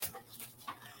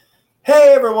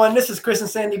Hey everyone, this is Chris and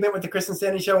Sandy Bent with the Chris and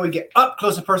Sandy Show. We get up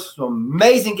close and personal with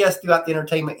amazing guests throughout the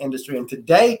entertainment industry. And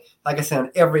today, like I said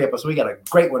on every episode, we got a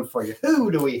great one for you. Who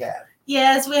do we have?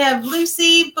 Yes, we have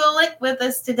Lucy Bullock with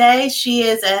us today. She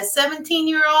is a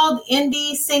 17-year-old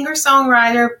indie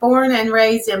singer-songwriter born and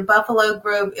raised in Buffalo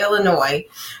Grove, Illinois.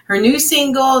 Her new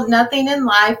single, Nothing in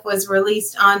Life, was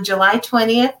released on July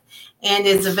 20th and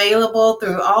is available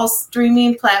through all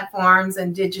streaming platforms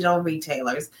and digital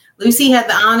retailers. Lucy had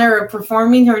the honor of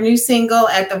performing her new single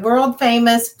at the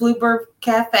world-famous Bluebird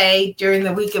Cafe during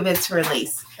the week of its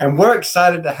release. And we're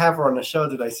excited to have her on the show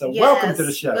today. So welcome to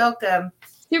the show. Welcome.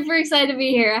 Super excited to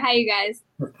be here. Hi, you guys.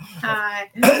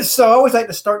 Hi. So I always like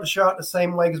to start the show out the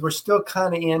same way because we're still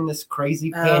kind of in this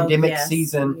crazy pandemic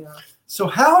season. Yeah. So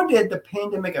how did the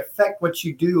pandemic affect what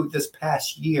you do this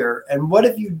past year? And what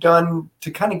have you done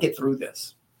to kind of get through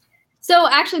this? So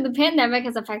actually, the pandemic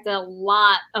has affected a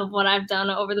lot of what I've done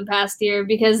over the past year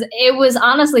because it was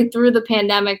honestly through the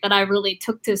pandemic that I really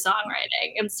took to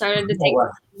songwriting and started to take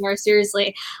it more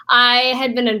seriously. I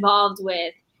had been involved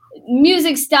with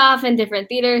music stuff and different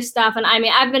theater stuff. And I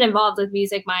mean, I've been involved with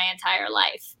music my entire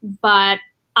life. But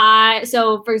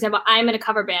for example, I'm in a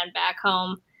cover band back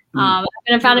home. I've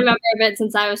been a founding member of it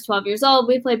since I was 12 years old.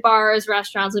 We play bars,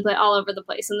 restaurants, we play all over the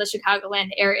place in the Chicagoland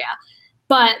area.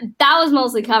 But that was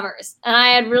mostly covers. And I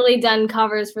had really done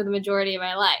covers for the majority of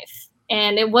my life.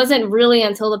 And it wasn't really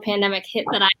until the pandemic hit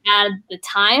that I had the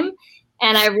time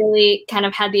and I really kind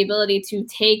of had the ability to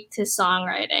take to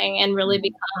songwriting and really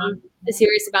become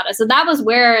serious about it. So that was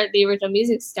where the original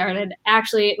music started.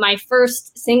 Actually, my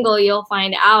first single, You'll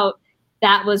Find Out,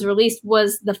 that was released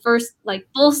was the first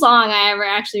full song I ever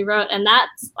actually wrote. And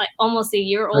that's almost a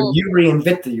year old. You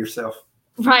reinvented yourself.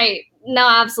 Right. No,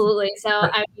 absolutely. So,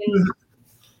 I mean,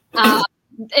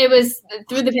 it was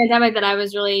through the pandemic that I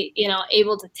was really,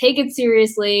 able to take it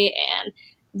seriously and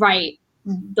write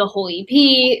the whole EP,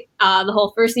 the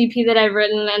whole first EP that I've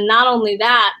written. And not only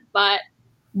that, but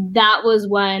that was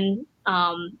when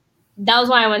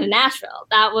I went to Nashville.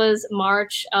 That was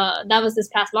March. That was this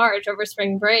past March over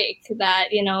spring break that,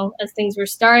 as things were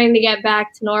starting to get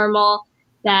back to normal,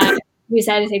 that we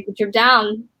decided to take the trip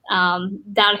down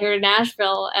here to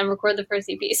Nashville and record the first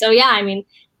EP. So yeah, I mean,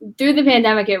 through the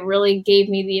pandemic, it really gave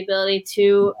me the ability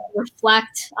to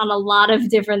reflect on a lot of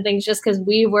different things just because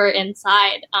we were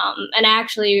inside. And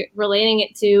actually relating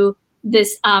it to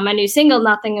this, my new single,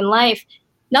 Nothing in Life.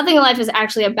 Nothing in Life is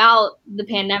actually about the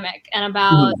pandemic and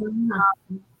about,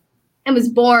 it was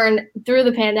born through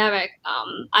the pandemic.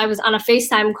 I was on a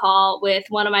FaceTime call with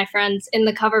one of my friends in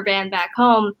the cover band back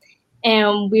home,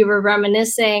 and we were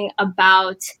reminiscing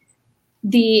about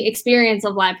the experience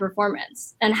of live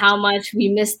performance and how much we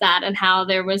missed that and how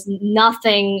there was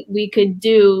nothing we could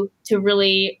do to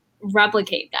really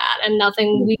replicate that and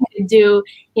nothing we could do,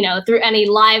 through any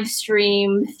live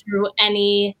stream, through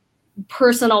any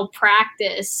personal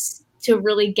practice to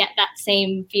really get that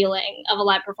same feeling of a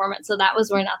live performance. So that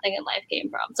was where Nothing in Life came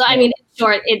from. So, I mean, in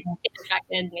short, it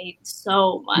affected me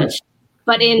so much,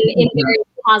 but in very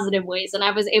positive ways. And I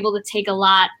was able to take a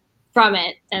lot from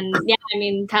it. And yeah, I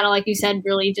mean, kind of like you said,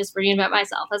 really just reinvent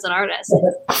myself as an artist.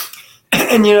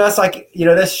 And, it's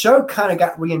this show kind of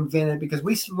got reinvented because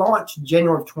we launched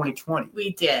January of 2020.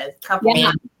 We did, a couple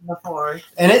months before.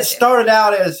 And it started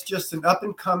out as just an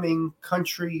up-and-coming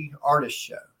country artist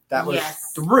show. That was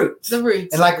the Roots. The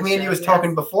Roots. And like me and you was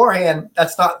talking beforehand,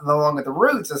 that's not no longer the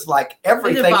Roots. It's like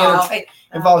everything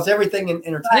involves everything in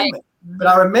entertainment. Right. But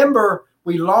I remember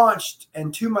we launched,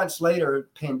 and 2 months later,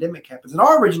 pandemic happens. And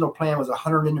our original plan was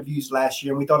 100 interviews last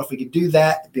year, and we thought if we could do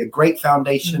that, it'd be a great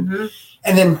foundation. Mm-hmm.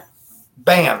 And then,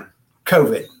 bam,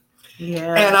 COVID.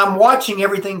 Yeah. And I'm watching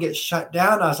everything get shut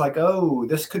down. I was like, oh,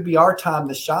 this could be our time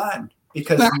to shine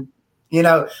because,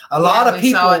 a lot of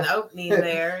people saw an opening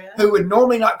there. Who would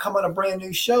normally not come on a brand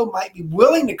new show might be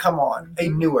willing to come on a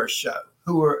newer show.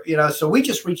 So we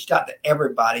just reached out to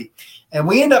everybody, and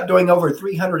we ended up doing over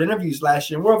 300 interviews last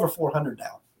year. And we're over 400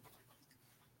 now.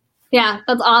 Yeah,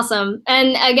 that's awesome.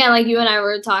 And again, like you and I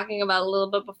were talking about a little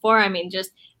bit before, I mean,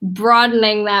 just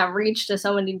broadening that reach to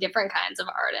so many different kinds of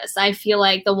artists. I feel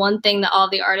like the one thing that all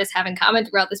the artists have in common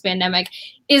throughout this pandemic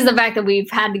is the fact that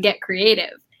we've had to get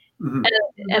creative. Mm-hmm.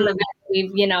 And the fact that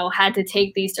we've, had to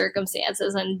take these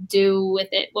circumstances and do with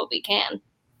it what we can.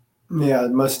 Yeah,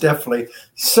 most definitely.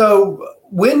 So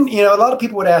when, a lot of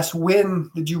people would ask, when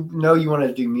did you know you wanted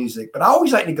to do music? But I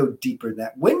always like to go deeper than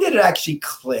that. When did it actually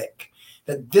click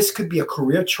that this could be a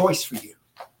career choice for you?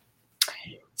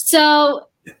 So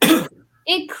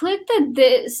it clicked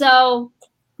so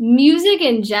music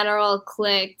in general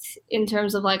clicked in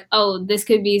terms of like, oh, this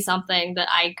could be something that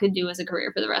I could do as a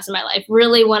career for the rest of my life.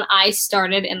 Really, when I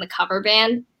started in the cover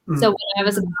band, so when I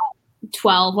was about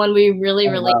 12, when we really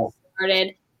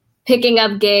started picking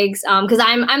up gigs, because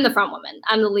I'm the front woman,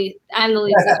 I'm the lead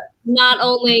singer. Not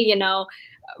only, you know,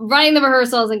 running the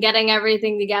rehearsals and getting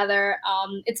everything together,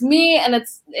 it's me and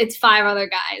it's 5 other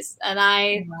guys, and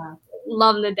I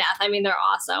love them to death. I mean, they're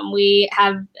awesome. We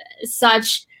have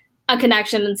such a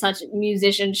connection and such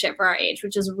musicianship for our age,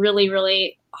 which is really,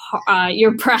 really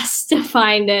you're pressed to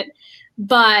find it.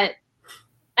 But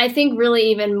I think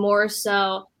really even more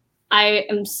so, I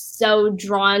am so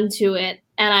drawn to it,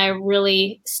 and I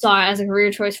really saw it as a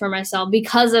career choice for myself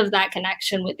because of that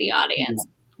connection with the audience.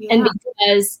 Yeah. And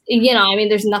because, you know, I mean,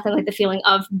 there's nothing like the feeling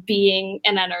of being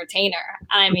an entertainer.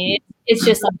 I mean, it's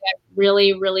just something I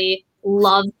really, really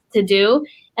love to do.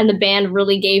 And the band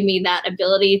really gave me that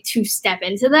ability to step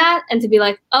into that and to be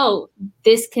like, oh,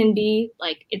 this can be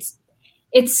like, it's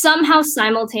somehow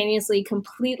simultaneously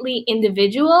completely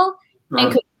individual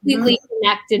and completely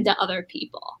connected to other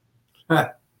people.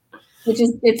 Which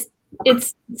is,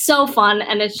 it's so fun.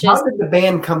 And it's just. How did the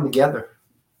band come together?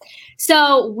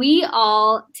 So we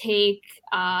all take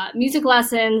music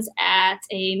lessons at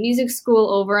a music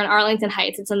school over in Arlington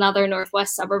Heights. It's another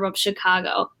northwest suburb of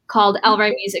Chicago called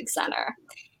Elray Music Center.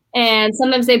 And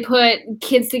sometimes they put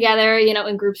kids together, you know,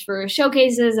 in groups for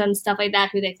showcases and stuff like that,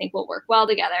 who they think will work well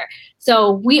together.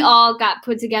 So we all got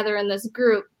put together in this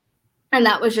group, and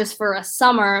that was just for a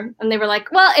summer. And they were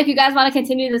like, well, if you guys want to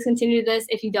continue this.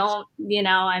 If you don't, you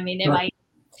know, I mean, it might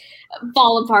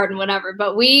fall apart and whatever.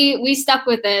 But we stuck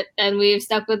with it, and we've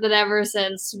stuck with it ever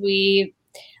since.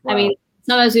 I mean,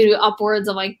 sometimes we do upwards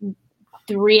of like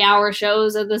 3-hour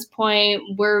shows at this point.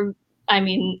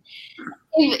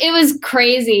 It was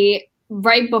crazy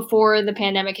right before the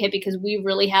pandemic hit because we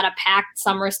really had a packed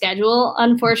summer schedule,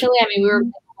 unfortunately. I mean, we were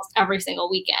almost every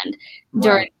single weekend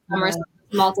during summer,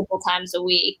 multiple times a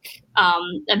week,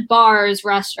 at bars,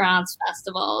 restaurants,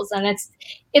 festivals, and it's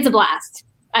a blast.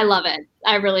 I love it.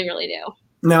 I really, really do.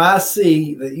 Now, I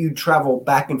see that you travel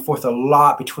back and forth a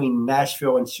lot between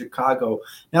Nashville and Chicago.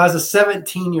 Now, as a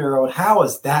 17-year-old, how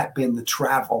has that been, the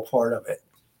travel part of it?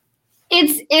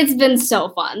 It's been so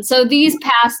fun. So these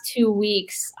past 2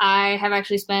 weeks, I have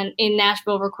actually spent in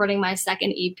Nashville recording my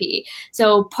second EP.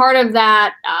 So part of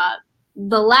that,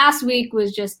 the last week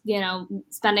was just, you know,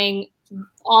 spending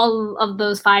all of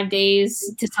those 5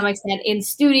 days to some extent in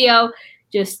studio,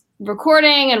 just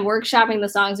recording and workshopping the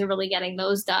songs and really getting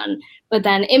those done. But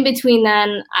then in between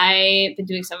then, I've been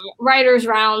doing some writers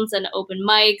rounds and open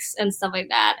mics and stuff like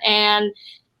that. And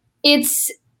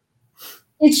it's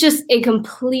just a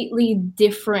completely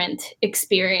different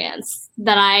experience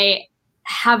that I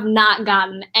have not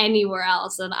gotten anywhere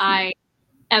else. And I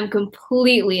am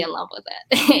completely in love with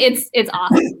it. It's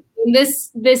awesome.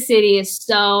 This city is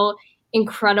so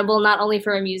incredible, not only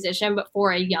for a musician, but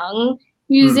for a young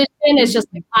musician. It's just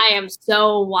like, I am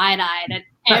so wide-eyed at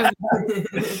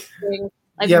everything.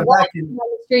 Like walking on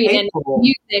the street April, and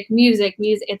music.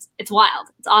 It's wild.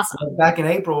 It's awesome. Back in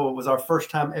April, it was our first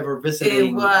time ever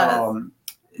visiting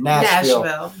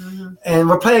Nashville. And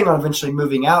we're planning on eventually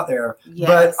moving out there. Yes.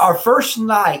 But our first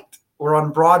night, we're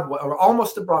on Broadway, or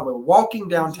almost to Broadway, walking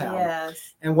downtown,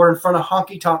 and we're in front of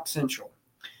Honky Tonk Central.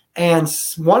 And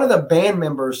one of the band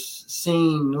members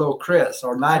seen Little Chris,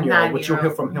 our 9-year-old, which you'll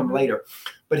hear from him later.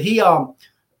 But he told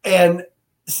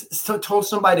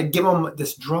somebody to give him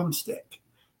this drumstick.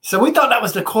 So we thought that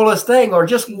was the coolest thing, or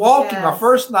just walking our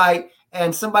first night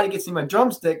and somebody gets him a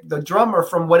drumstick, the drummer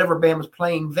from whatever band was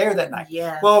playing there that night.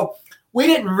 Yes. Well, we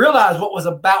didn't realize what was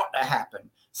about to happen.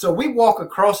 So we walk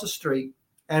across the street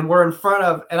and we're in front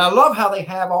of, and I love how they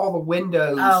have all the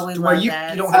windows to where you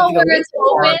don't have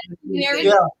to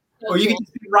go. Or you can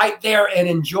just be right there and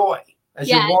enjoy as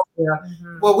you walk there.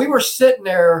 Mm-hmm. Well, we were sitting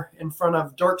there in front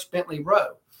of Dierks Bentley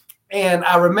Row. And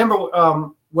I remember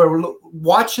we're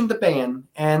watching the band,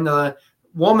 and the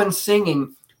woman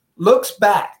singing looks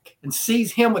back and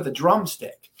sees him with a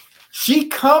drumstick. She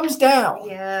comes down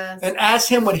and asks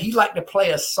him would he like to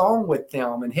play a song with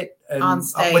them and hit on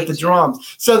stage, with the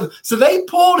drums. So they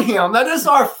pulled him. That is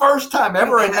our first time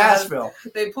ever in Nashville.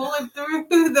 They pulled him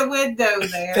through the window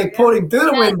there. They pulled him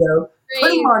through the window,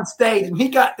 put him on stage, and he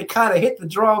got to kind of hit the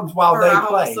drums while they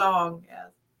played. Song.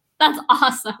 That's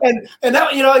awesome. And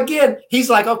that, you know, again, he's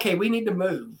like, okay, we need to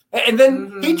move. And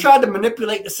then he tried to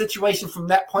manipulate the situation from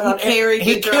that point on.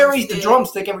 He carries the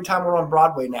drumstick every time we're on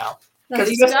Broadway now. Because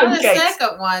he's got a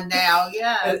second one now,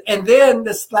 And then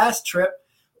this last trip,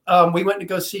 we went to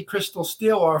go see Crystal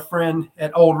Steele, our friend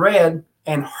at Old Red,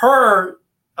 and her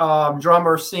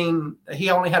drummer seen he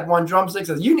only had one drumstick,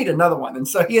 says, "You need another one," and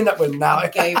so he ended up with now. I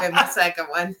gave him the second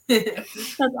one.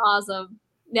 That's awesome.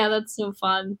 Yeah, that's so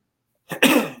fun.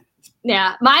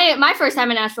 Yeah, my first time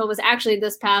in Nashville was actually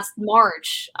this past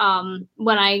March,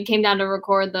 when I came down to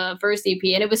record the first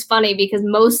EP, and it was funny because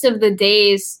most of the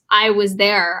days I was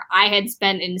there, I had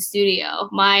spent in the studio.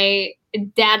 My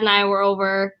dad and I were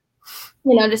over,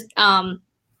 just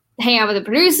hanging out with the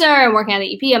producer and working on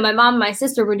the EP, and my mom and my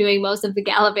sister were doing most of the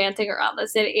gallivanting around the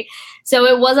city. So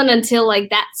it wasn't until like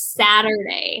that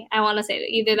Saturday, I want to say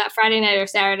either that Friday night or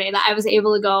Saturday, that I was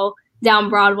able to go down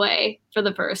Broadway for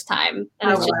the first time.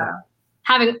 And it's just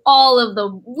having all of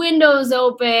the windows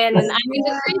open. And I mean,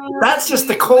 that's just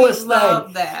the coolest thing.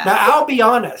 That. Now, I'll be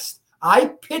honest.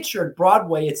 I pictured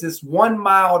Broadway. It's this 1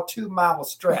 mile, 2 mile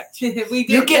stretch.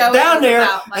 You get down there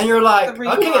and you're like,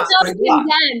 okay, it's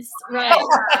condensed,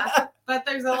 right? But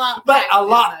there's a lot. But a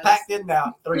lot packed in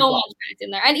now. So much packed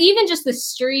in there, and even just the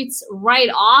streets right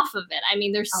off of it. I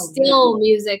mean, there's still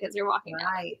music as you're walking.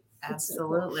 Right,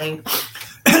 absolutely.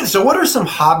 So, what are some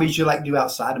hobbies you like to do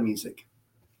outside of music?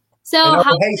 So,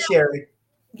 hey, Sherry.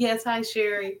 Yes, hi,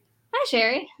 Sherry. Hi,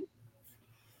 Sherry.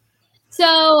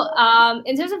 So,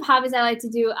 in terms of hobbies I like to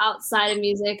do outside of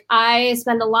music, I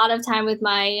spend a lot of time with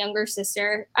my younger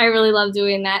sister. I really love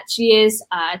doing that. She is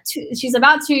she's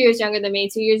about 2 years younger than me,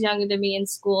 2 years younger than me in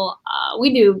school.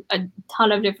 We do a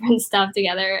ton of different stuff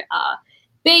together.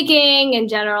 Baking and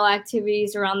general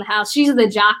activities around the house. She's the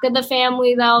jock of the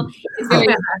family, though. It's very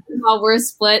well, we're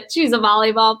split. She's a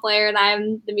volleyball player, and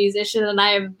I'm the musician, and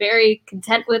I am very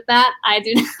content with that. I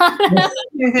do not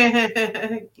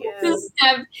to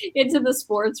step into the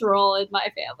sports role in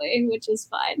my family, which is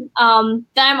fine. Then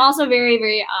I'm also very,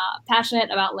 very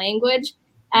passionate about language.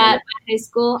 At my high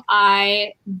school,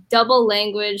 I double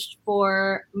languaged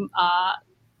for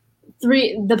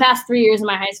the past 3 years of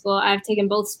my high school. I've taken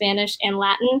both Spanish and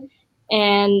Latin,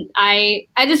 and I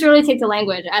just really take the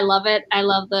language. I love it. I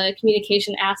love the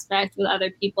communication aspect with other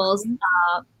people.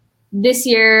 This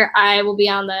year, I will be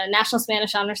on the National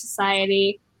Spanish Honor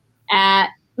Society at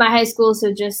my high school,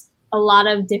 so just a lot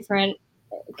of different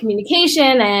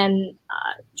communication and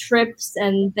trips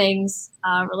and things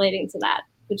relating to that,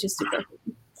 which is super cool.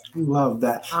 Love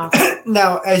that. Awesome.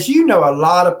 Now, as you know, a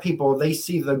lot of people, they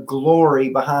see the glory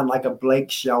behind like a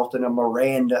Blake Shelton, a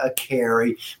Miranda, a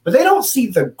Carey, but they don't see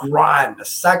the grind, the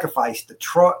sacrifice, the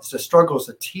struggles,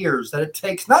 the tears that it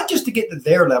takes, not just to get to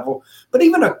their level, but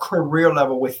even a career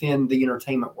level within the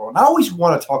entertainment world. And I always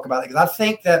want to talk about it because I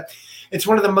think that it's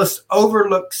one of the most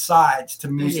overlooked sides to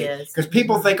music, because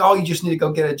people think, oh, you just need to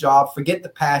go get a job, forget the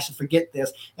passion, forget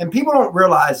this. And people don't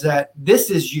realize that this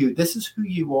is you. This is who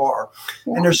you are.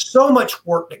 Yeah. And there's so much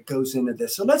work that goes into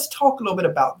this. So let's talk a little bit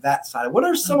about that side. What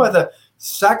are some of the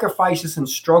sacrifices and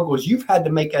struggles you've had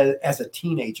to make as a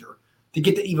teenager to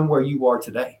get to even where you are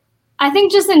today? I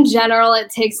think just in general, it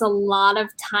takes a lot of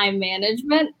time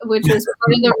management, which was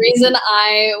part of the reason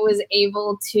I was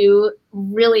able to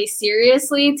really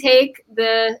seriously take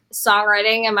the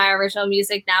songwriting and my original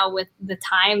music now with the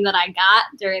time that I got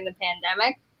during the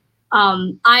pandemic.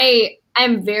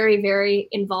 I'm very, very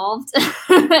involved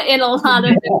in a lot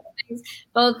of different things,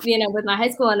 both, with my high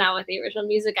school and now with the original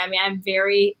music. I mean,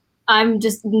 I'm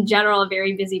just in general a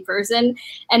very busy person.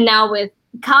 And now with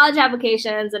college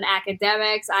applications and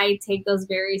academics, I take those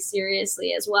very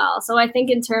seriously as well. So I think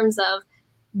in terms of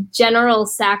general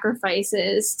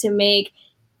sacrifices to make,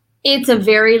 it's a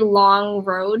very long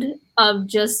road of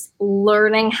just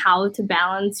learning how to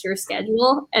balance your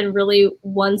schedule. And really,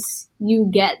 once you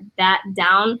get that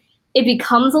down, it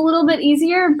becomes a little bit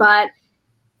easier. But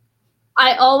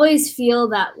I always feel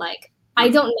that I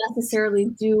don't necessarily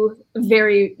do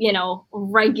very,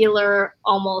 regular,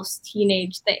 almost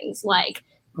teenage things.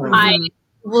 I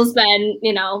will spend,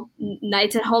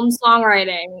 nights at home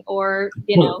songwriting or,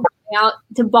 going out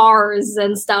to bars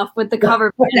and stuff with the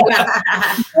cover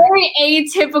band. Very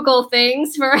atypical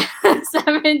things for a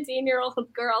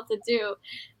 17-year-old girl to do.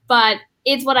 But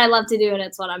it's what I love to do, and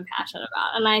it's what I'm passionate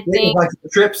about. And I think like the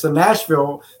trips to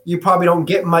Nashville, you probably don't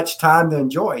get much time to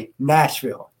enjoy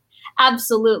Nashville.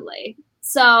 Absolutely.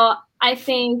 So I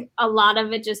think a lot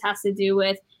of it just has to do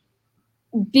with,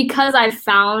 because I've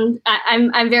found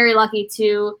I'm very lucky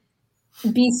to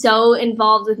be so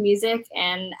involved with music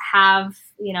and have,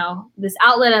 this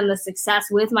outlet and the success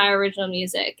with my original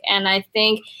music. And I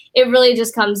think it really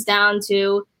just comes down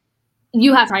to,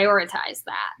 you have to prioritize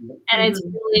that. And it's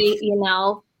really,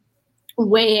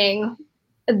 weighing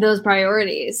those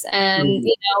priorities and,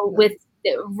 with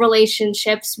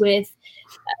relationships with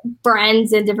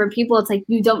friends and different people, it's like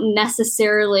you don't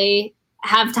necessarily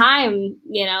have time,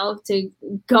 to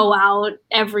go out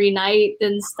every night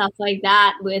and stuff like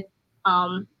that with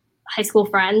high school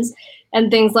friends and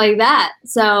things like that.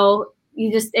 So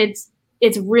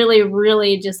it's really,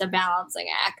 really just a balancing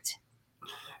act.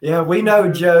 Yeah, we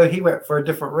know Joe, he went for a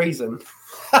different reason.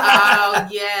 Oh,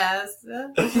 yes.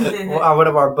 One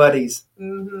of our buddies.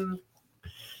 Mm-hmm.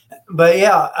 But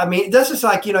yeah, I mean, this is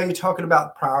like, you're talking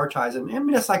about prioritizing. I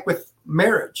mean, it's like with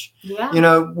marriage.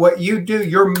 Yeah. What you do,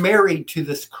 you're married to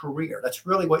this career. That's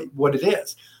really what it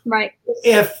is. Right.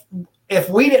 If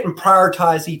we didn't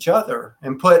prioritize each other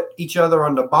and put each other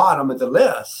on the bottom of the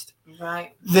list,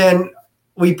 right, then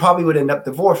we probably would end up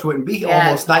divorced. We wouldn't be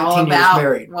almost 19 years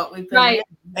married. What we've right.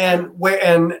 And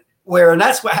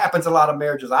that's what happens in a lot of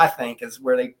marriages, I think, is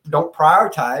where they don't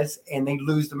prioritize and they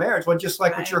lose the marriage. Well, just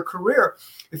like with your career,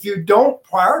 if you don't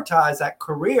prioritize that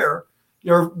career,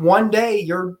 one day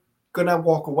you're going to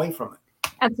walk away from it.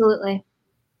 Absolutely.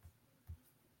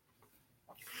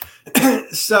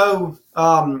 So,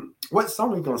 what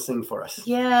song are you going to sing for us?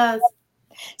 Yes.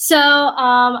 So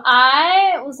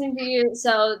I will sing for you.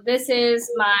 So this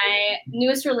is my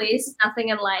newest release, Nothing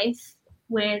in Life,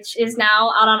 which is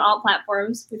now out on all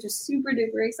platforms, which is super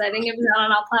duper exciting. It was out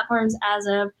on all platforms as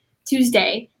of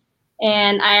Tuesday.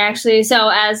 And I actually, so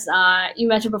as you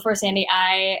mentioned before, Sandy,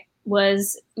 I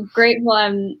was grateful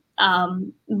and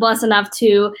blessed enough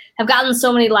to have gotten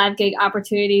so many live gig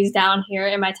opportunities down here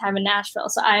in my time in Nashville.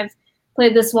 So I've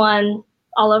played this one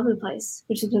all over the place,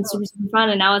 which has been super, super fun.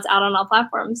 And now it's out on all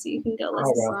platforms, so you can go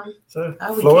listen to it. So,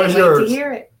 floor is yours. To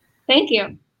hear it. Thank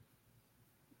you.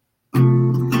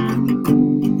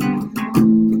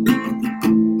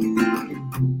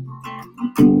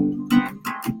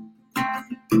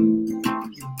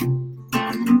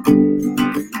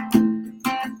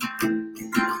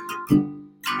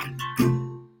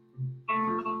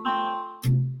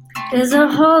 There's a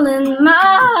hole in my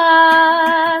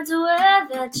heart where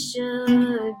that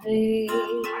should be.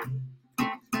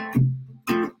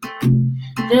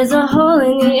 There's a hole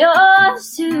in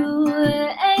yours too,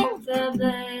 ain't there,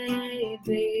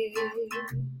 baby?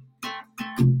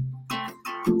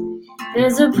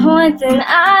 There's a point then,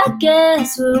 I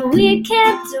guess, where we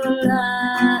can't do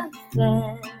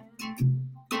nothing,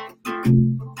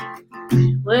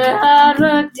 where hard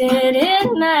work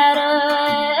didn't matter.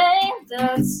 Ain't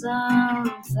that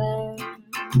something?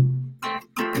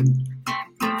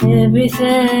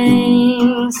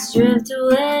 Everything's stripped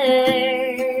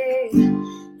away.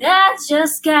 I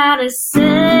just gotta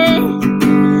say,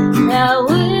 I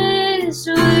wish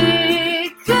we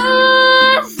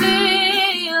could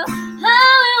feel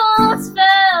how we once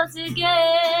felt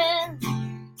again.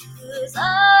 'Cause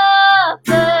up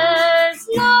there's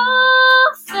no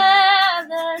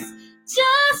feathers,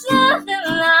 just nothing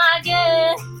like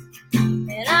it.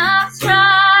 And I've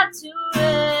tried to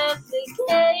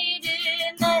replicate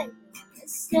it, make a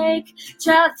mistake,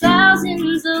 tried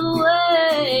thousands of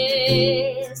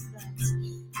ways, but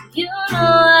you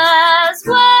know as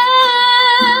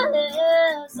well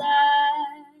as I,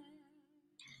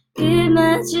 it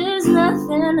matches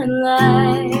nothing in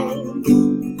life.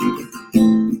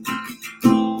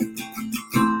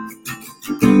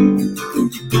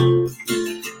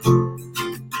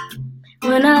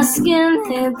 When our skin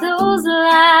hit those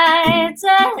lights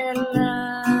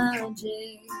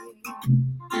energy,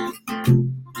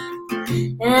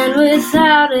 and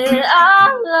without it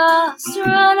I'm lost,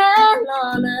 running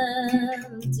on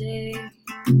empty.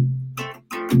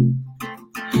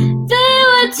 They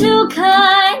were too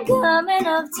kind, coming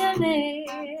up to me,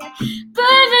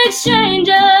 perfect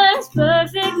strangers,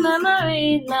 perfect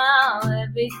memory. Now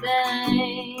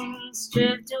everything's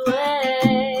stripped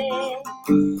away,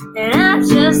 and I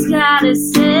just gotta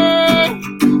say,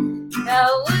 I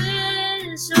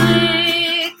wish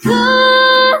we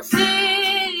could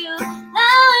feel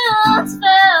how we once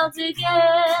felt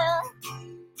again.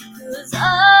 'Cause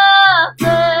up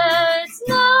there's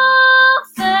no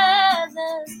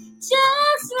feathers,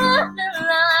 just nothing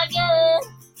like it.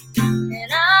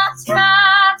 And I've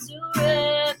tried to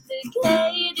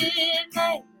replicate it,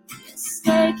 make a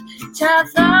mistake, tried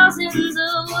thousands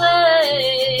of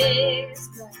ways,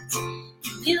 but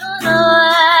you know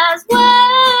as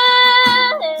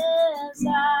well as I,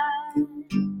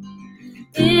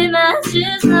 it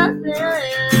matches nothing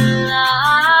like.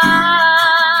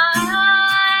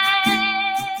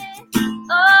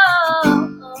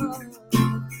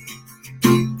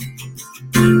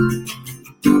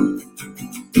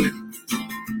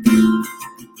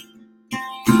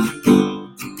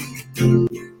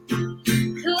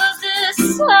 Cause there's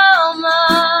so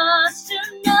much to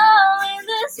know in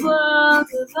this world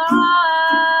of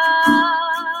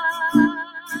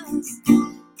ours.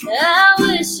 I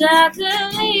wish I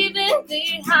could leave it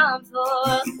behind for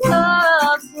a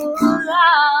couple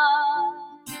hours.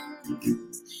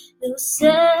 It was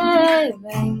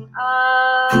saving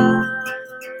us.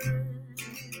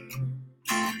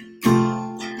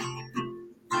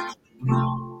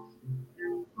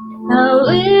 I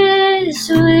wish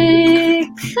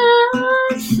we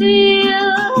could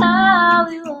feel how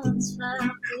we once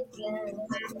felt again.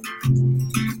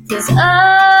 'Cause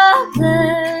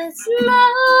there's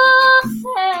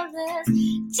nothing, there's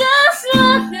just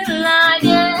nothing like it.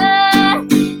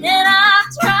 And I've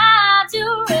tried to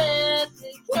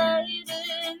replicate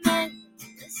it, make a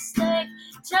mistake,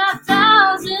 try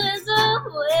thousands of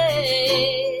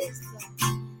ways.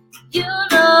 You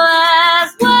know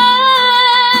as well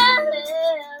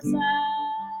as I,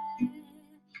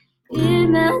 it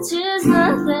matches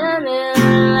nothing in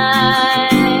life.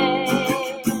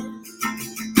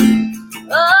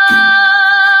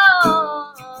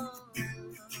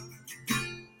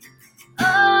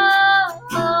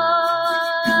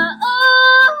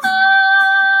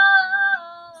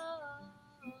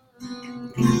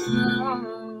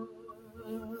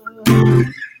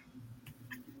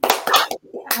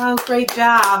 Oh, great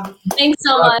job. Thanks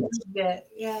so much.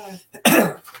 Yeah.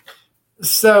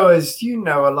 So, as you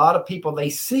know, a lot of people,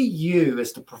 they see you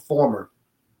as the performer,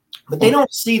 but they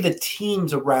don't see the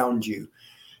teams around you.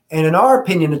 And in our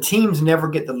opinion, the teams never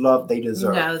get the love they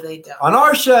deserve. No, they don't. On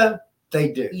our show,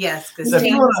 they do. Yes, because So if you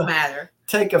teams wanna matter.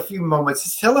 take a few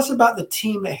moments, tell us about the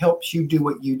team that helps you do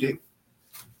what you do.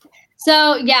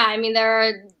 So, yeah, I mean, there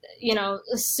are,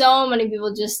 so many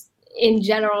people just in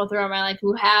general throughout my life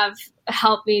who have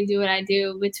helped me do what I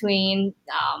do, between,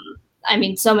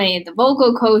 so many of the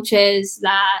vocal coaches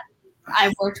that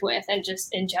I've worked with, and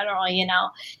just in general,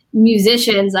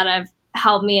 musicians that have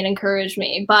helped me and encouraged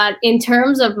me. But in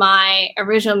terms of my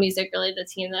original music, really the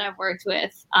team that I've worked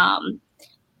with,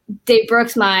 Dave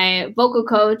Brooks, my vocal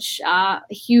coach,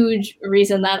 huge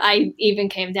reason that I even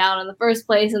came down in the first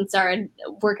place and started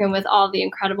working with all the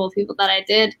incredible people that I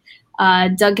did.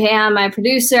 Doug Ham, my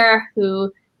producer,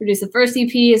 who produced the first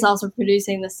EP, is also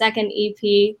producing the second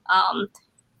EP.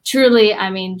 Truly,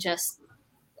 just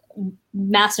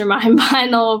mastermind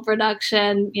behind the whole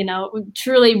production,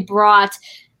 truly brought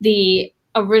the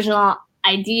original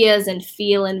ideas and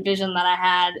feel and vision that I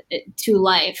had to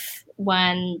life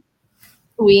when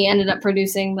we ended up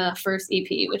producing the first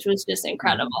EP, which was just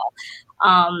incredible.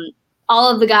 All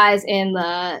of the guys in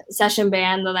the session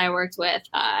band that I worked with,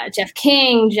 Jeff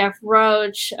King, Jeff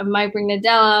Roach, Mike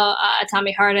Brignadello,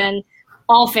 Tommy Harden,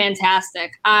 all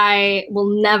fantastic. I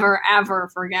will never, ever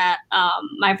forget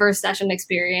my first session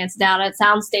experience down at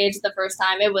Soundstage the first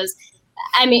time. It was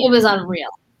unreal,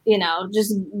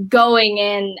 just going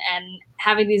in and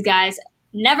having these guys,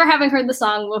 never having heard the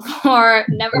song before,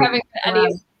 never having heard any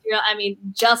of it,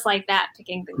 just like that,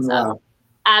 picking things up.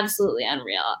 Absolutely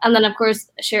unreal. And then, of course,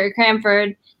 Sherry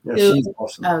Cranford, who she's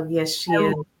awesome. Oh, yes, she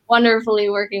is. Wonderfully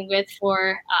working with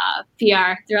for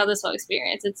PR throughout this whole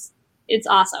experience. It's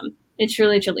awesome. It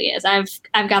truly, truly is. I've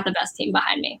got the best team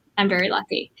behind me. I'm very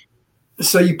lucky.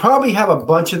 So you probably have a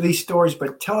bunch of these stories,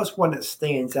 but tell us one that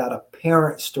stands out, a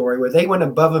parent story where they went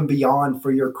above and beyond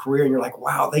for your career, and you're like,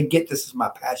 wow, they get this is my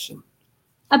passion.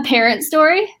 A parent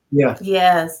story? Yeah.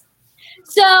 Yes.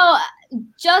 So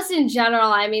just in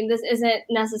general, this isn't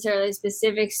necessarily a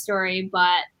specific story,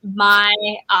 but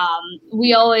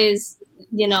we always,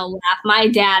 laugh. My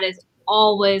dad is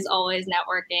always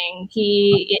networking.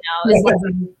 He, is like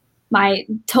my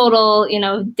total,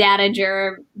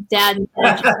 dadager, dad.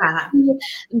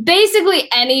 Basically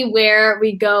anywhere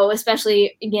we go,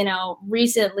 especially,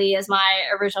 recently as my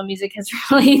original music has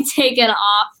really taken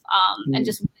off, and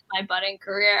just my budding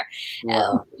career.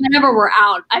 Wow. Whenever we're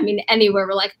out, anywhere,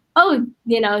 we're like, oh,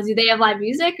 do they have live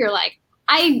music? Or like,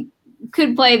 I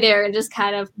could play there, and just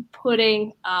kind of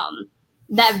putting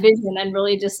that vision and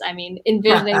really just,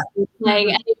 envisioning playing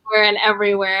anywhere and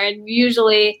everywhere. And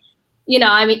usually, even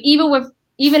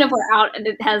if we're out and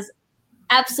it has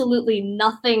absolutely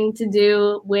nothing to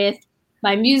do with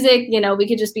my music, we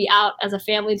could just be out as a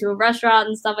family to a restaurant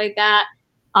and stuff like that.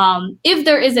 If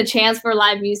there is a chance for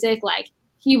live music, like,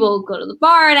 he will go to the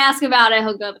bar and ask about it.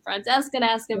 He'll go to the front desk and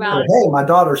ask about it. Hey, my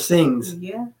daughter sings.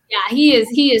 Yeah. Yeah, he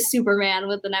is Superman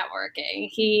with the networking.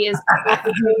 He is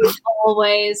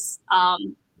always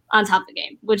on top of the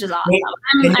game, which is awesome.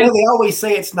 They always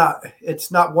say it's not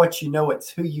what you know,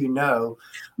 it's who you know.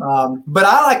 But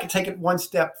I like to take it one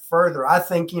step further. I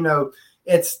think,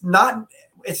 it's not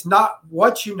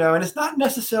what you know, and it's not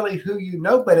necessarily who you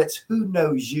know, but it's who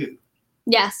knows you.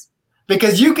 Yes.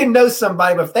 Because you can know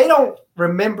somebody, but if they don't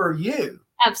remember you,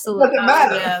 Absolutely. It doesn't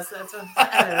matter. Yes, that's what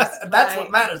matters. That's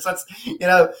what matters. That's,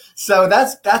 so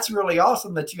that's really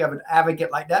awesome that you have an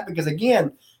advocate like that, because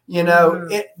again,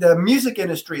 the music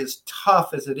industry is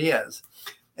tough as it is,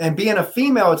 and being a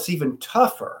female, it's even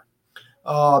tougher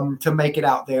to make it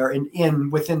out there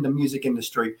within the music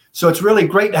industry. So it's really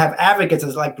great to have advocates.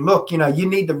 It's like, look, you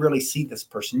need to really see this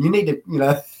person. You need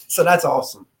to, so that's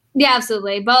awesome. Yeah,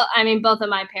 absolutely. Both of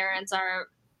my parents are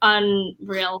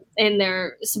unreal in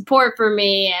their support for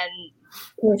me and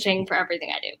pushing for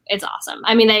everything I do. It's awesome.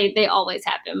 I mean, they always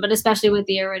have been, but especially with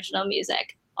the original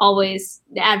music, always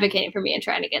advocating for me and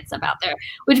trying to get stuff out there,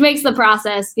 which makes the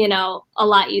process, a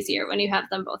lot easier when you have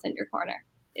them both in your corner.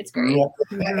 It's great. Yeah.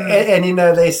 And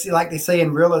they say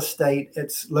in real estate,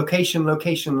 it's location,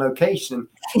 location, location.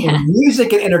 Yeah. In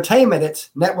music and entertainment, it's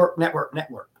network, network,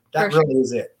 network. That really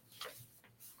is it.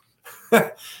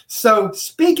 So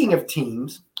speaking of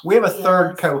teams, we have a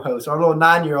third co-host, our little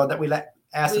 9-year-old that we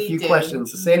ask a few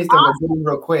questions. So Sandy's going to get in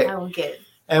real quick. Okay.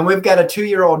 And we've got a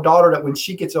 2-year-old daughter that when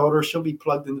she gets older, she'll be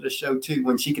plugged into the show too,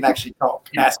 when she can actually talk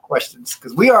and ask questions,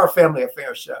 because we are a family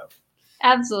affair show.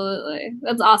 Absolutely.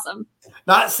 That's awesome.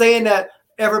 Not saying that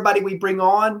everybody we bring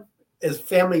on is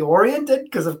family oriented,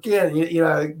 because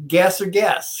again, guests are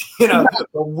guests,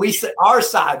 but we say our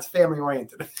side's family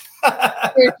oriented.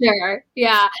 For sure.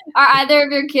 Yeah. Are either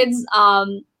of your kids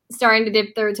starting to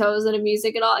dip their toes into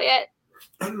music at all yet?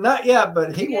 Not yet,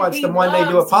 but he wants them one day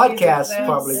do a podcast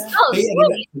probably.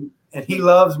 And he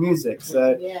loves music.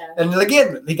 So, and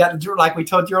again, he got, like we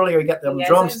told you earlier, he got them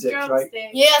drumsticks, right?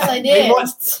 Yes, I did.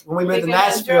 When we moved to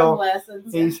Nashville,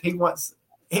 he wants,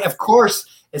 of course,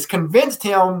 it's convinced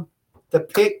him to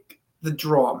pick the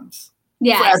drums.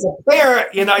 Yeah. So as a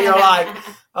parent, you're like,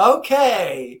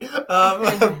 okay,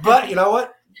 but you know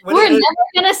what? We're never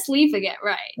gonna sleep again,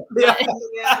 right?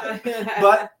 Yeah.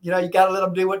 But you got to let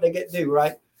them do what they get to do,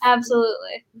 right?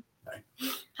 Absolutely.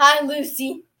 Hi,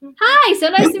 Lucy. Hi, so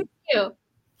nice to meet you.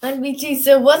 Nice to meet you.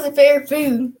 So, what's your favorite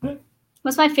food?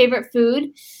 What's my favorite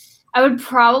food? I would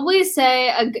probably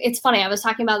say, it's funny, I was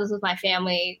talking about this with my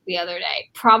family the other day.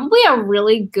 Probably a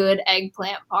really good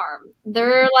eggplant parm.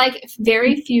 There are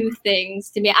very few things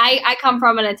to me. I come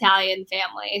from an Italian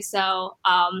family, so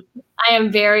I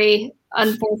am very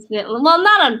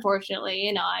not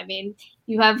unfortunately,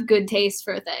 you have good taste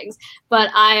for things, but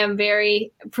I am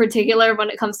very particular when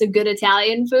it comes to good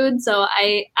Italian food. So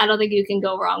I don't think you can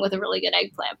go wrong with a really good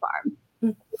eggplant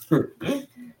parm.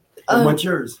 What's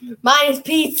yours? Mine is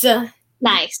pizza.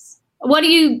 Nice. What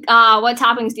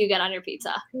toppings do you get on your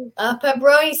pizza?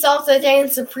 Pepperoni, sausage,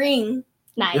 and supreme.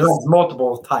 Nice.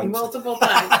 Multiple types.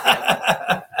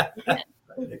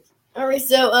 All right.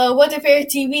 So, what's your favorite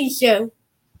TV show?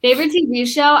 Favorite TV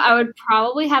show? I would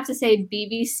probably have to say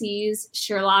BBC's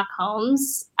Sherlock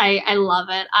Holmes. I love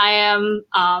it. I am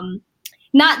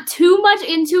not too much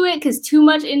into it, because too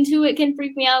much into it can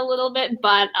freak me out a little bit,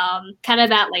 but kind of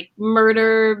that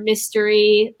murder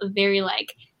mystery, very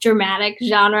dramatic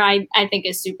genre, I think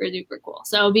is super duper cool.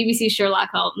 So BBC Sherlock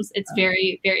Holmes, it's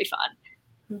very, very fun.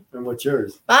 And what's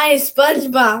yours? Mine is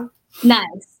SpongeBob.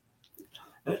 Nice.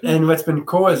 And what's been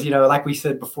cool is, like we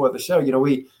said before the show,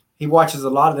 he watches a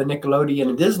lot of the Nickelodeon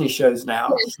and Disney shows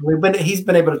now. Yes. So he's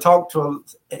been able to talk to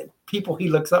people he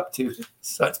looks up to.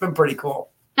 So it's been pretty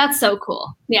cool. That's so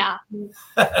cool. Yeah.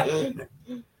 All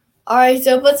right.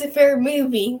 So what's your favorite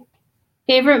movie?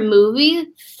 Favorite movie?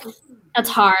 That's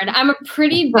hard. I'm a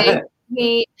pretty big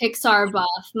Disney Pixar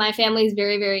buff. My family's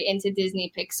very, very into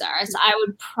Disney Pixar. So I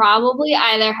would probably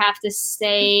either have to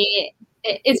say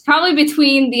it's probably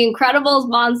between The Incredibles,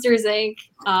 Monsters, Inc.,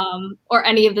 or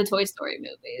any of the Toy Story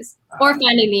movies, or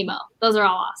Finding Nemo. Those are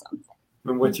all awesome.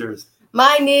 And what's yours?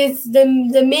 Mine is the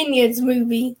Minions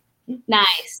movie.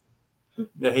 Nice.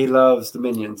 Yeah, he loves the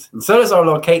Minions. And so does our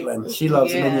little Caitlin. She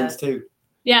loves the Minions too.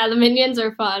 Yeah, the Minions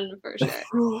are fun for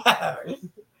sure.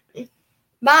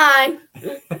 Bye.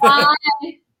 Bye.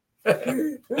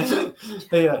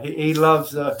 Yeah, he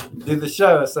loves to do the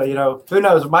show. So, who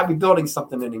knows? We might be building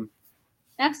something in him.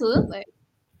 Absolutely.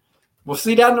 We'll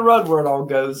see down the road where it all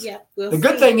goes. Yeah, the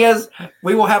good thing is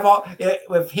we will have all,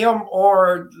 if him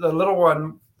or the little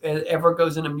one ever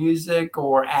goes into music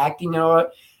or acting,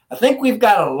 I think we've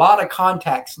got a lot of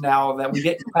contacts now that we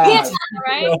didn't have. Yeah,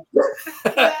 right?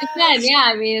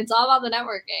 Yeah, it's all about the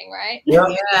networking, right? Yeah,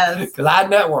 because I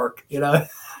network,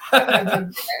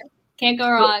 Can't go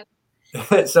wrong.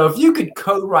 So if you could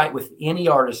co-write with any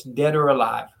artist, dead or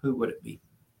alive, who would it be?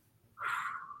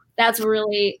 That's a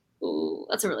really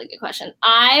good question.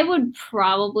 I would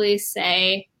probably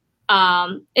say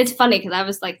it's funny because I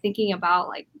was like thinking about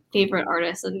like favorite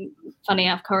artists, and funny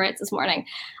enough, co-writes this morning.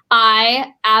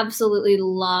 I absolutely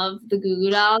love the Goo Goo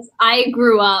Dolls. I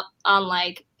grew up on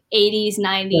like 80s,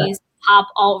 90s pop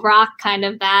alt rock, kind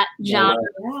of that genre.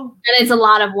 And it's a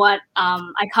lot of what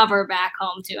I cover back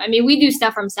home too. I mean, we do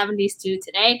stuff from 70s to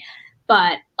today,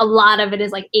 but a lot of it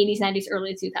is like 80s, 90s,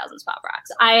 early 2000s pop rock.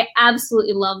 So I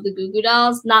absolutely love the Goo Goo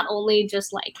Dolls, not only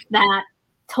just like that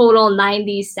total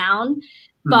 90s sound,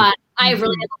 but I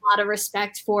really have a lot of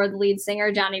respect for the lead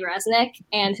singer, Johnny Resnick,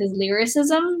 and his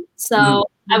lyricism. So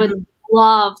I would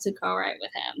love to co-write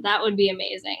with him. That would be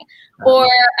amazing. Or,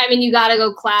 I mean, you got to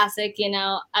go classic, you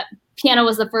know. Piano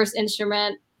was the first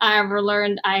instrument I ever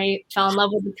learned. I fell in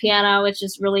love with the piano, which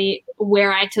is really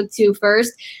where I took to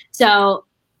first. So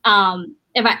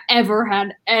if I ever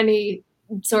had any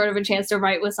sort of a chance to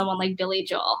write with someone like Billy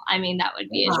Joel, I mean, that would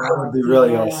be a dream. That would be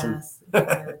really awesome.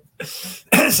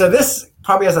 So this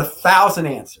probably has 1,000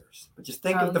 answers, but just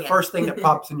think of the first thing that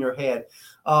pops in your head.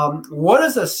 What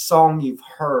is a song you've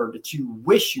heard that you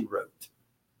wish you wrote?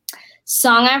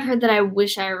 Song I've heard that I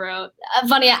wish I wrote.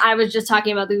 Funny, I was just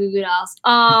talking about the Goo Goo Dolls.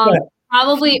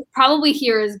 Probably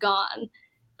Here Is Gone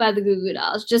by the Goo Goo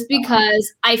Dolls, just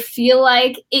because I feel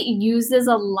like it uses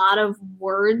a lot of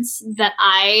words that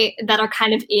are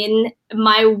kind of in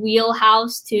my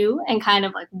wheelhouse too, and kind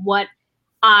of like what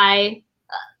I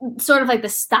sort of like the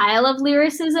style of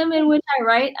lyricism in which I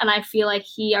write, and I feel like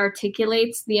he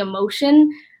articulates the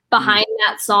emotion behind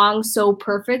that song so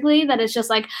perfectly that it's just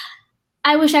like,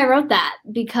 I wish I wrote that,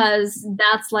 because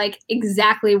that's like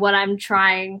exactly what I'm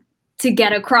trying to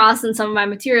get across in some of my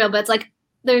material. But it's like,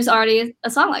 there's already a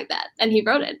song like that, and he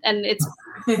wrote it, and it's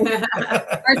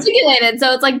articulated.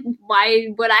 So it's like,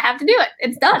 why would I have to do it?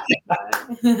 It's done.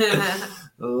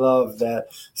 Love that.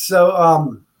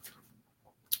 So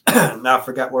now I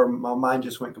forgot where my mind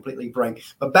just went completely blank.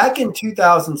 But back in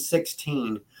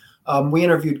 2016, we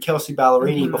interviewed Kelsey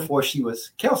Ballerini before she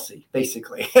was Kelsey,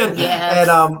 basically. And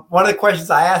one of the questions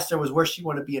I asked her was where she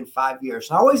wanted to be in 5 years.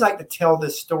 And I always like to tell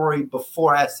this story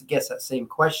before I ask the guest that same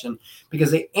question,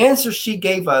 because the answer she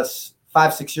gave us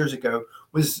 5-6 years ago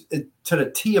was to the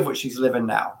T of what she's living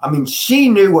now. I mean, she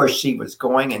knew where she was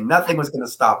going and nothing was going to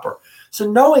stop her.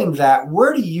 So knowing that,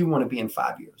 where do you want to be in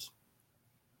 5 years?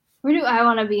 Where do I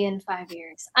want to be in 5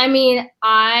 years? I mean,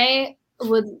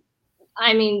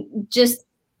 just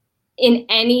in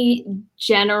any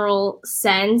general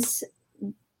sense,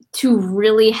 to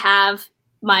really have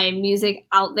my music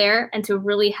out there and to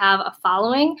really have a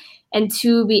following and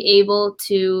to be able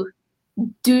to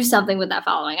do something with that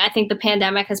following. I think the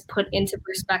pandemic has put into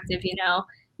perspective, you know,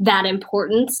 that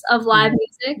importance of live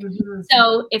music.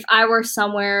 So if I were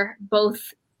somewhere both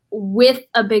with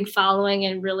a big following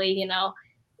and really, you know,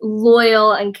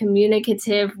 loyal and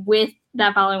communicative with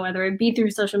that following, whether it be through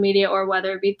social media or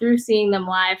whether it be through seeing them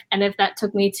live, and if that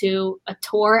took me to a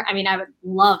tour, I mean, I would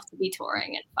love to be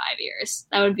touring in 5 years.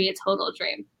 That would be a total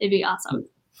dream. It'd be awesome.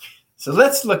 So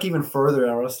let's look even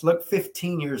further. Let's look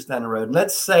 15 years down the road.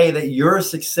 Let's say that you're a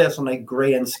success on a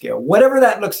grand scale. Whatever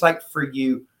that looks like for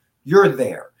you, you're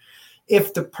there.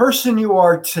 If the person you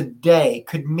are today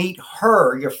could meet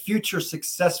her, your future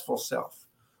successful self,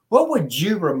 what would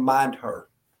you remind her?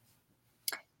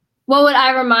 What would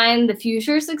I remind the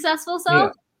future successful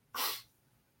self? Yeah.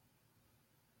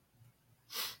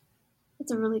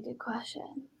 That's a really good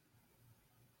question.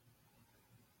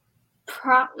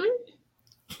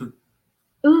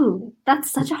 Ooh,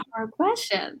 that's such a hard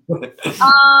question.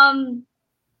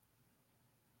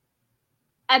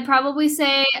 I'd probably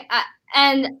say,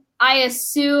 and I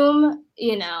assume,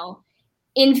 you know,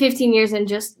 in 15 years and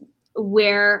just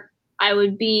where I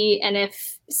would be, and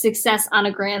if success on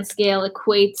a grand scale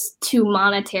equates to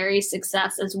monetary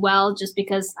success as well, just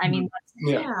because, I mean,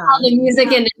 that's how the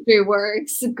music industry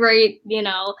works. Great, you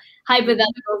know,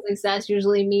 hypothetical success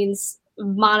usually means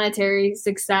monetary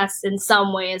success in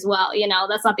some way as well. You know,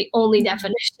 that's not the only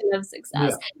definition of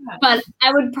success. But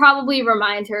I would probably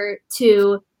remind her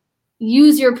to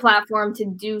use your platform to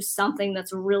do something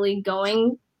that's really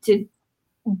going to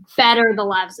better the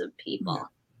lives of people.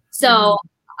 So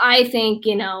I think,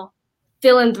 you know,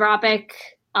 philanthropic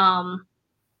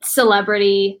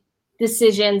celebrity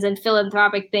decisions and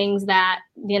philanthropic things that,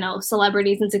 you know,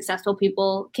 celebrities and successful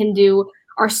people can do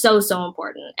are so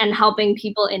important, and helping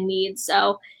people in need.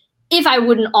 So if I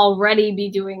wouldn't already be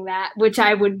doing that, which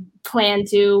I would plan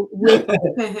to with,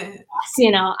 you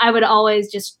know, I would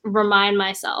always just remind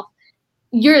myself,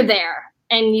 you're there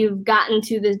and you've gotten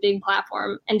to this big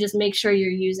platform, and just make sure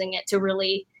you're using it to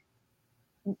really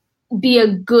be a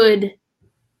good,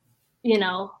 you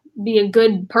know, be a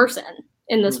good person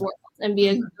in this world and be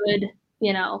a good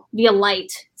be a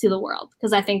light to the world,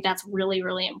 because I think that's really,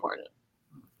 really important.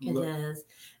 It is.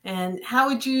 And how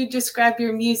would you describe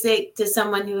your music to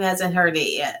someone who hasn't heard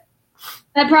it yet?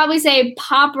 I'd probably say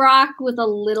pop rock with a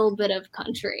little bit of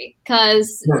country,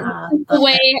 because the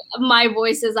way my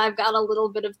voice is, I've got a little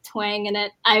bit of twang in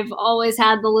it. I've always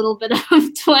had the little bit of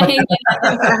twang in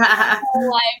it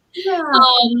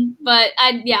but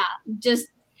just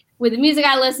with the music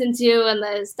I listen to and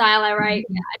the style I write,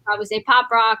 I'd probably say pop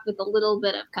rock with a little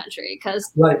bit of country. Because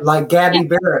like Gabby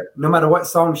Barrett, no matter what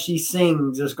song she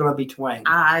sings, there's going to be twang.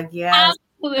 Yes.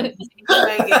 Absolutely.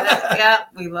 Yeah,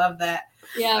 we love that.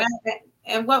 Yeah.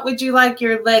 And what would you like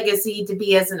your legacy to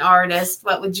be as an artist?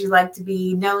 What would you like to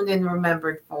be known and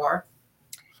remembered for?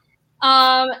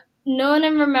 Known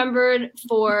and remembered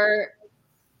for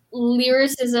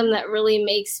lyricism that really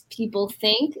makes people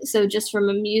think. So just from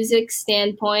a music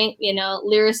standpoint,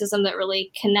 lyricism that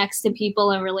really connects to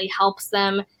people and really helps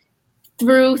them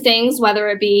through things, whether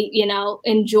it be,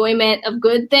 enjoyment of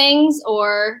good things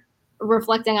or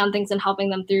reflecting on things and helping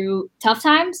them through tough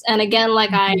times. And again, like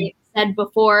I said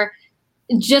before,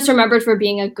 just remembered for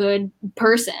being a good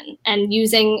person and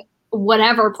using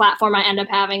whatever platform I end up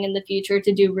having in the future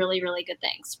to do really, really good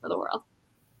things for the world.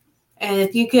 And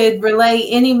if you could relay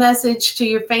any message to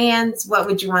your fans, what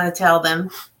would you want to tell them?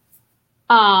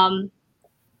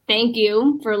 Thank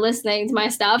you for listening to my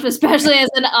stuff, especially as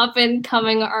an up and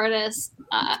coming artist.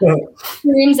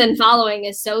 Streams and following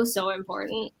is so, so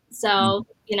important. So,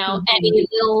 any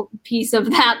little piece of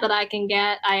that I can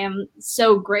get, I am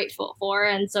so grateful for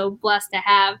and so blessed to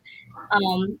have.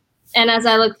 And as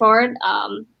I look forward,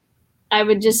 I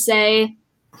would just say,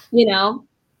 if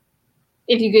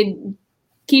you could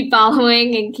keep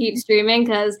following and keep streaming,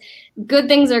 because good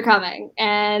things are coming.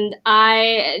 And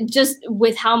I just,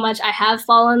 with how much I have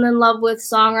fallen in love with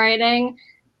songwriting,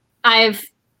 I've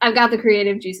got the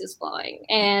creative juices flowing.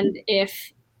 And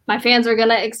if my fans are going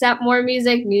to accept more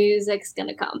music's going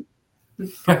to come.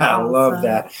 I love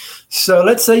that. So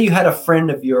let's say you had a friend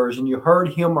of yours and you heard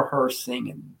him or her sing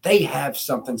and they have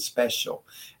something special.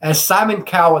 As Simon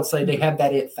Cowell would say, they have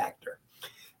that it factor.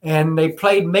 And they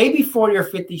played maybe 40 or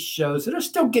 50 shows. And they're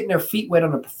still getting their feet wet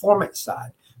on the performance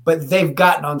side. But they've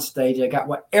gotten on stage. They got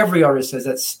what every artist says,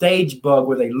 that stage bug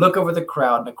where they look over the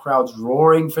crowd and the crowd's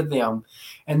roaring for them.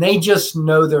 And they just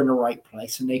know they're in the right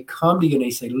place. And they come to you and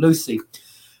they say, Lucy,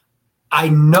 I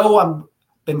know I'm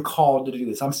been called to do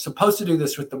this. I'm supposed to do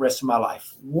this with the rest of my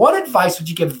life. What advice would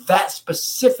you give that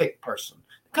specific person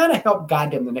to kind of help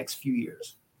guide them the next few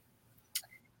years?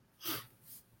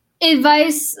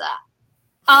 Advice,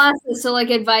 so like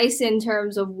advice in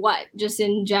terms of what? Just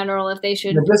in general, if they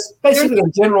should. Just basically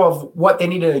in general of what they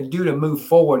need to do to move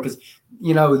forward, because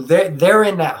they're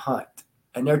in that hunt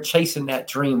and they're chasing that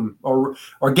dream or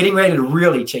getting ready to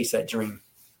really chase that dream.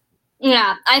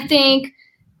 Yeah, I think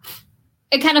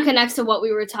it kind of connects to what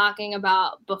we were talking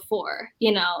about before.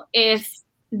 If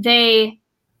they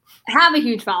have a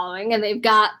huge following and they've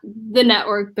got the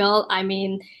network built, I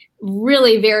mean,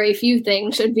 really very few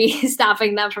things should be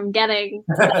stopping them from getting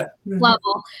to that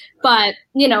level. But,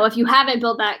 if you haven't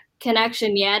built that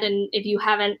connection yet, and if you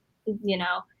haven't,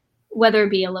 whether it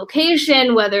be a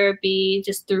location, whether it be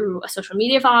just through a social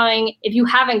media following, if you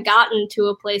haven't gotten to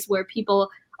a place where people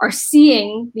are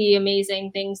seeing the amazing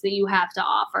things that you have to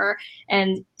offer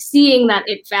and seeing that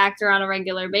it factor on a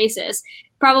regular basis,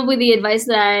 probably the advice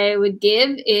that I would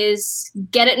give is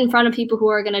get it in front of people who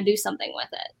are going to do something with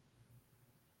it.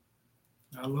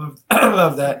 I love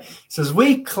that. So as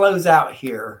we close out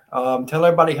here, tell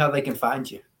everybody how they can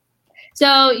find you.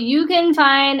 So you can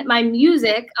find my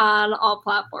music on all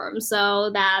platforms. So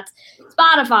that's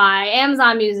Spotify,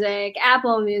 Amazon Music,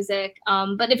 Apple Music.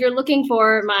 But if you're looking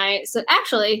for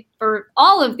for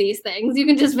all of these things, you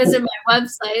can just visit my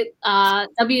website,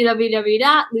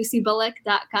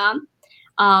 www.lucybullock.com.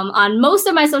 On most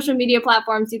of my social media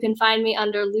platforms, you can find me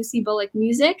under Lucy Bullock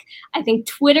Music. I think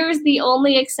Twitter is the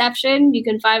only exception. You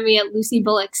can find me at Lucy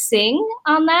Bullock Sing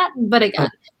on that. But again,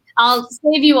 I'll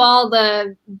save you all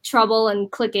the trouble and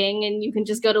clicking, and you can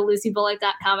just go to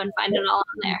lucybullock.com and find it all on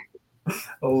there. I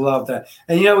love that.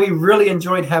 And, we really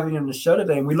enjoyed having you on the show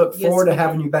today, and we look forward to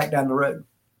having you back down the road.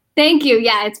 Thank you.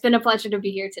 Yeah, it's been a pleasure to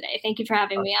be here today. Thank you for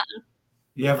having me on.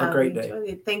 You have a great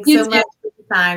day. Thanks so much for the time.